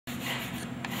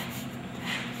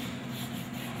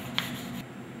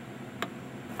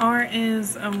Art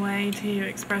is a way to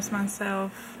express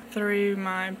myself through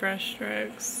my brush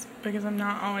strokes because I'm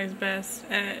not always best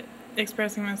at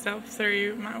expressing myself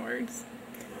through my words.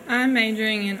 I'm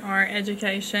majoring in art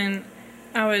education.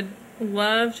 I would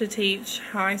love to teach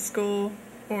high school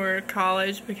or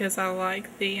college because I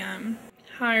like the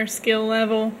higher skill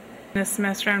level. This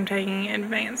semester I'm taking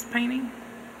advanced painting.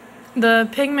 The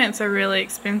pigments are really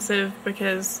expensive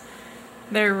because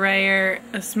they're rare.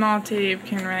 A small tube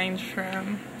can range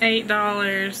from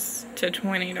 $8 to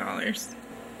 $20.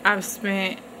 I've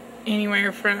spent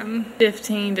anywhere from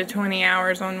 15 to 20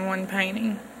 hours on one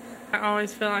painting. I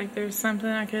always feel like there's something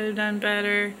I could have done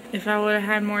better if I would have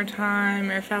had more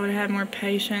time or if I would have had more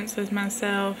patience with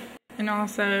myself, and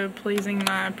also pleasing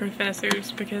my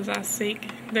professors because I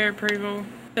seek their approval.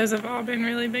 Those have all been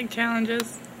really big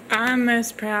challenges. I'm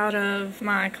most proud of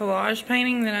my collage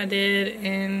painting that I did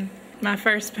in my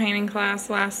first painting class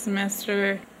last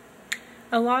semester.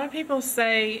 A lot of people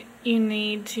say you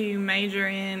need to major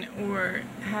in or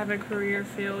have a career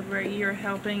field where you're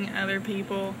helping other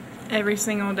people every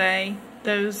single day.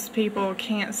 Those people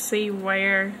can't see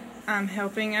where I'm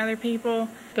helping other people,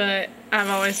 but I've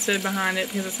always stood behind it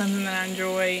because it's something that I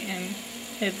enjoy and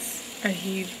it's a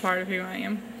huge part of who I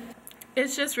am.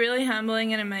 It's just really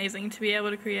humbling and amazing to be able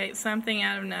to create something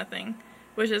out of nothing,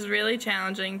 which is really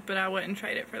challenging, but I wouldn't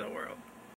trade it for the world.